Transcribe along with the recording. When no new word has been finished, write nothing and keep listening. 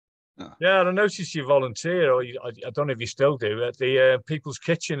Yeah, and I noticed you volunteer, or I don't know if you still do, at the People's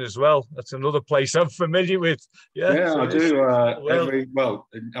Kitchen as well. That's another place I'm familiar with. Yeah, Yeah, so I do. well,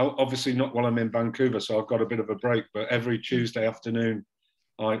 Obviously not while I'm in Vancouver, so I've got a bit of a break. But every Tuesday afternoon,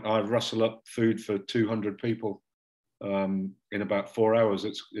 I rustle up food for 200 people in about 4 hours.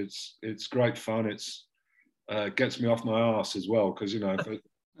 It's great fun. It's gets me off my arse as well, because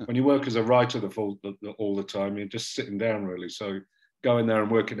when you work as a writer all the time, you're just sitting down really. So going there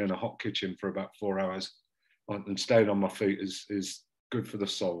and working in a hot kitchen for about 4 hours and staying on my feet is good for the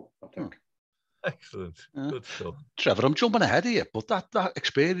soul, I think. Excellent. Good stuff. Trevor, I'm jumping ahead of you, but that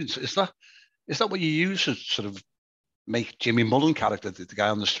experience, is that what you use to sort of make Jimmy Mullen character, the guy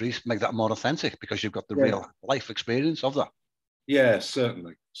on the street, make that more authentic because you've got the real life experience of that? Yeah,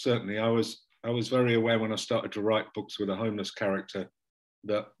 certainly. I was very aware when I started to write books with a homeless character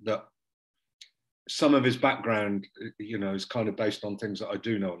that some of his background, is kind of based on things that I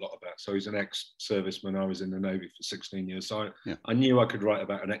do know a lot about. So he's an ex-serviceman. I was in the Navy for 16 years. So I knew I could write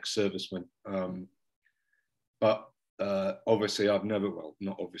about an ex-serviceman. But obviously I've never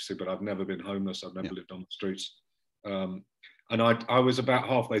been homeless. I've never lived on the streets. And I was about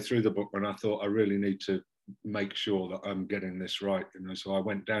halfway through the book when I thought I really need to make sure that I'm getting this right. So I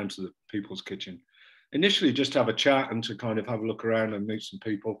went down to the People's Kitchen initially just to have a chat and to kind of have a look around and meet some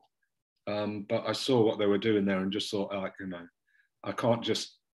people. But I saw what they were doing there and just thought, I can't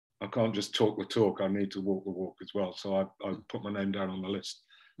just talk the talk. I need to walk the walk as well. So I put my name down on the list.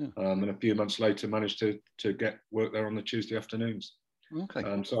 And a few months later managed to get work there on the Tuesday afternoons.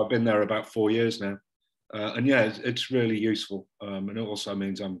 Okay. So I've been there about 4 years now. And yeah, it's really useful. And it also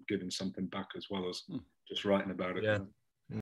means I'm giving something back as well as just writing about it. Yeah.